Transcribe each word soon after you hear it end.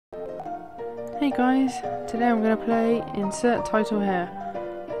Hey guys, today I'm going to play insert title here.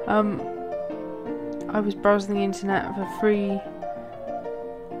 I was browsing the internet for free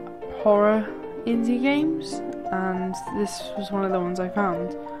horror indie games, and this was one of the ones I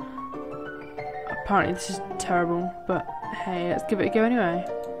found. Apparently this is terrible, but hey, let's give it a go anyway.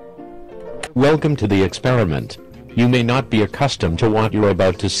 Welcome to the experiment. You may not be accustomed to what you're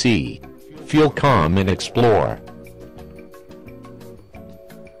about to see. Feel calm and explore.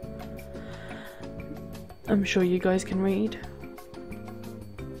 I'm sure you guys can read.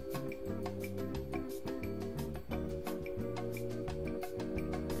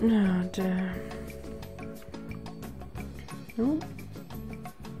 Oh dear. Oh.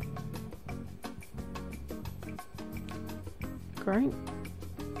 Great.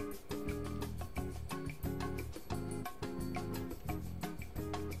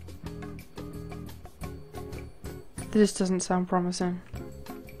 This doesn't sound promising.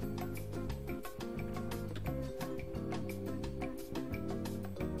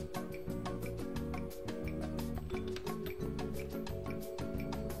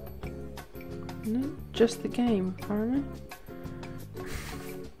 No, just the game, apparently.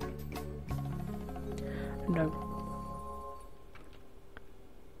 No.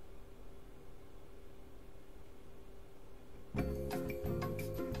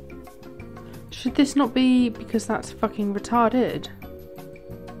 Should this not be because that's fucking retarded?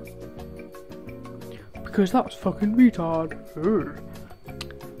 Because that's fucking retard. Ugh.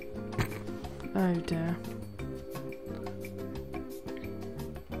 Oh dear.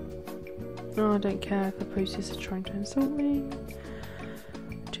 Oh, I don't care if the posters are trying to insult me.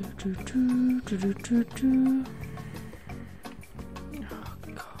 Oh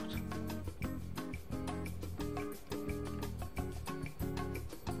god.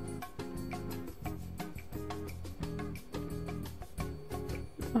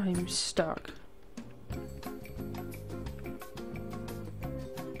 I'm stuck.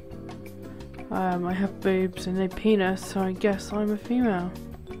 I have boobs and a penis, so I guess I'm a female.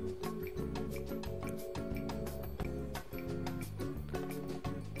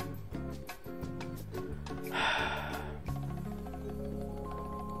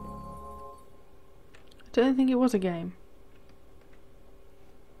 I don't think it was a game.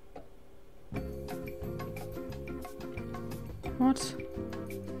 What?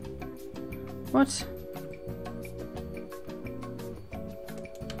 What?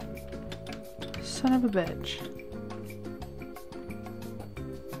 Son of a bitch.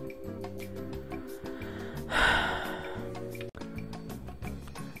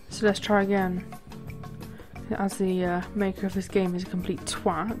 So let's try again. As the maker of this game is a complete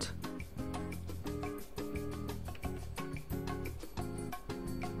twat.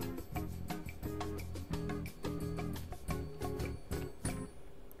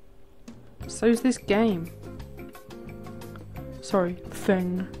 So's this game. Sorry,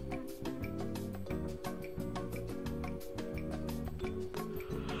 thing.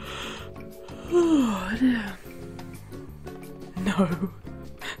 Oh dear. No.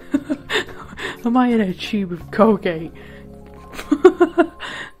 Am I in a tube of Colgate?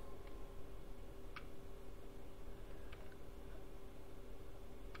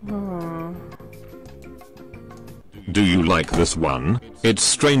 Oh. Do you like this one? It's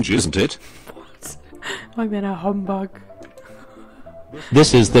strange, isn't it? What? I'm in a humbug.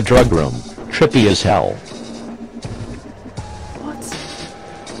 This is the drug room. Trippy as hell. What?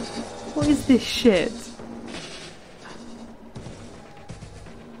 What is this shit?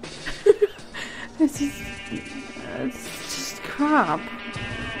 This is... it's just crap.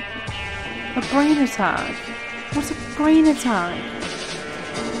 A brain attack? What's a brain attack?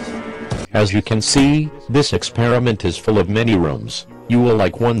 As you can see, this experiment is full of many rooms. You will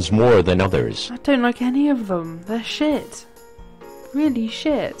like ones more than others. I don't like any of them. They're shit. Really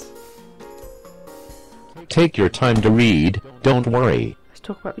shit. Take your time to read, don't worry. Let's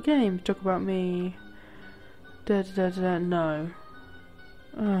talk about the game. Talk about me. No.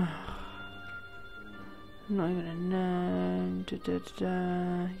 Ugh. I'm not even know.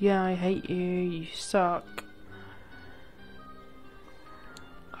 Yeah, I hate you. You suck.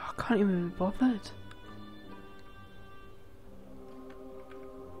 Oh, I can't even be bothered.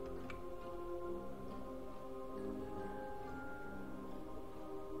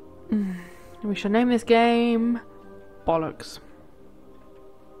 We shall name this game Bollocks.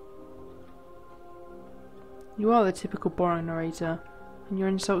 You are the typical boring narrator, and your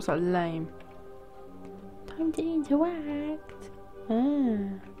insults are lame. Time to interact.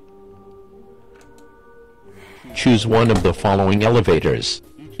 Choose one of the following elevators.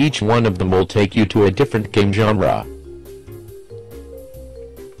 Each one of them will take you to a different game genre.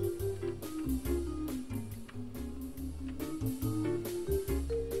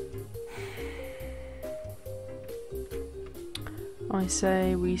 I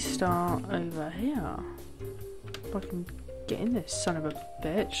say we start over here. If I can get in this son of a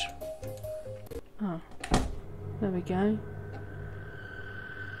bitch. Oh, there we go.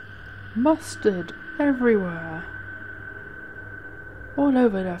 Mustard everywhere. All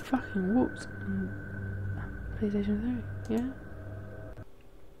over the fucking walls. PlayStation 3, yeah?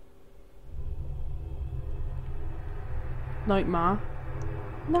 Nightmare.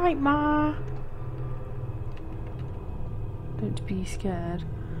 Nightmare! Don't be scared.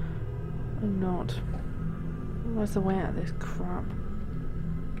 I'm not. Where's the way out of this crap?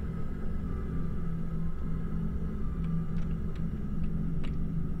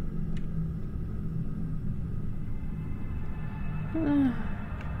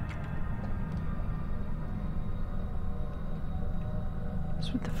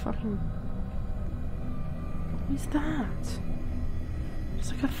 What's with the fucking... What is that?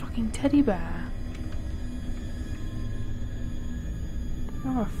 It's like a fucking teddy bear.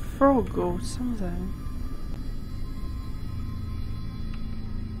 Oh, a frog or something.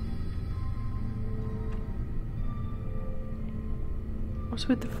 What's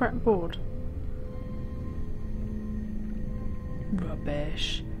with the fretboard?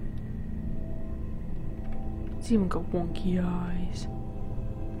 Rubbish. It's even got wonky eyes.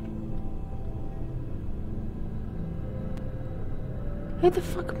 Who the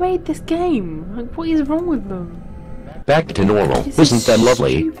fuck made this game? Like, what is wrong with them? Back to normal. Isn't that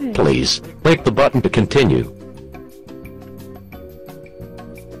lovely? Stupid. Please, click the button to continue.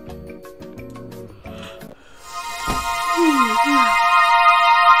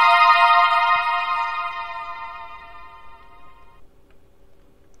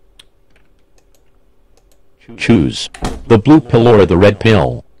 Choose the blue pill or the red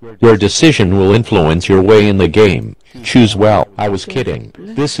pill. Your decision will influence your way in the game. Choose well. I was kidding.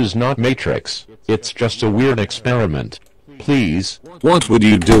 This is not Matrix. It's just a weird experiment. Please. What would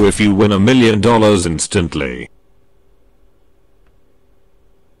you do if you win $1 million instantly?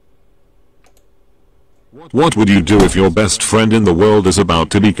 What would you do if your best friend in the world is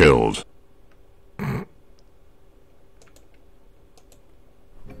about to be killed?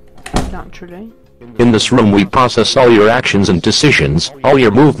 Naturally. In this room we process all your actions and decisions, all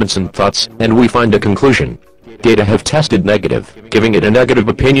your movements and thoughts, and we find a conclusion. Data have tested negative, giving it a negative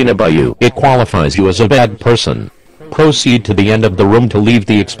opinion about you. It qualifies you as a bad person. Proceed to the end of the room to leave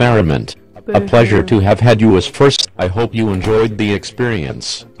the experiment. A pleasure to have had you as first. I hope you enjoyed the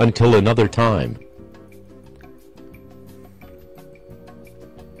experience. Until another time.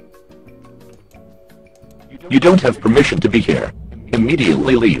 You don't have permission to be here.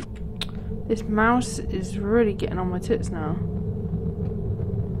 Immediately leave. This mouse is really getting on my tits now.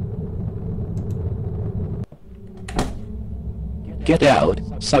 Get out,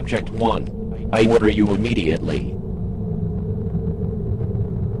 Subject 1. I order you immediately.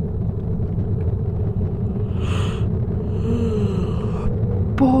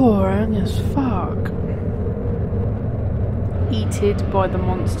 Boring as fuck. Eated by the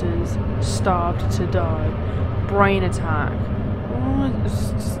monsters. Starved to die. Brain attack.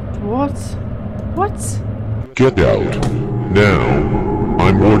 What? What? Get out. Now.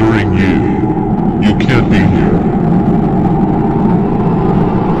 I'm ordering you. You can't be here.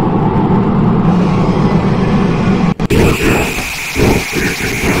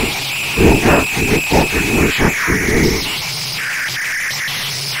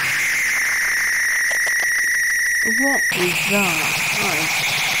 What is that? That is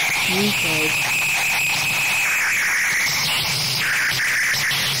stupid.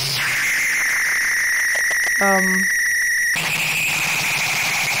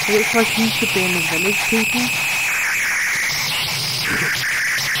 It looks like you should be in the village, people.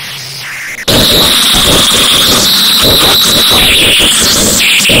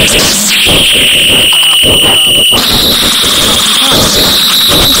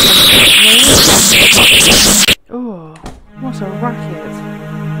 Oh, what a racket.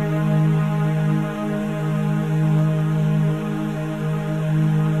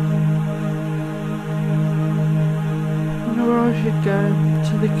 I wonder where I should go.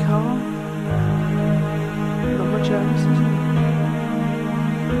 To the car? Not much else, is it?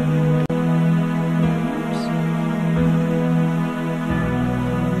 Oops.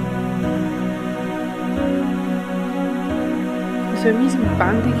 So I'm using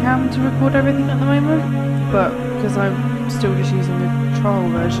Bandicam to record everything at the moment, but because I'm still just using the trial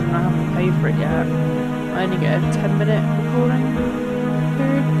version and I haven't paid for it yet, I only get a 10-minute recording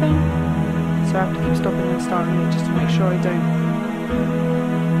period thing. So I have to keep stopping and starting it just to make sure I don't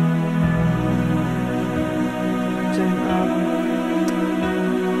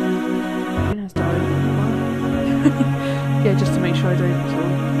yeah, just to make sure sure I don't sort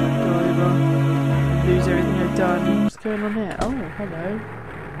of go over, lose everything I've done. What's going on here? Oh, hello.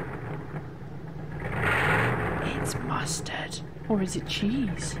 It's mustard. Or is it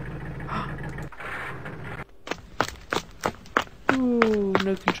cheese? Ooh,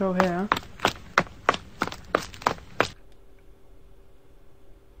 no control here.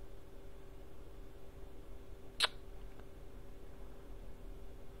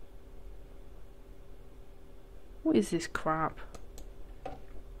 What is this crap?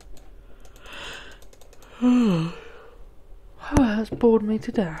 Oh, that's bored me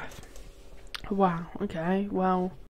to death. Wow, okay, well.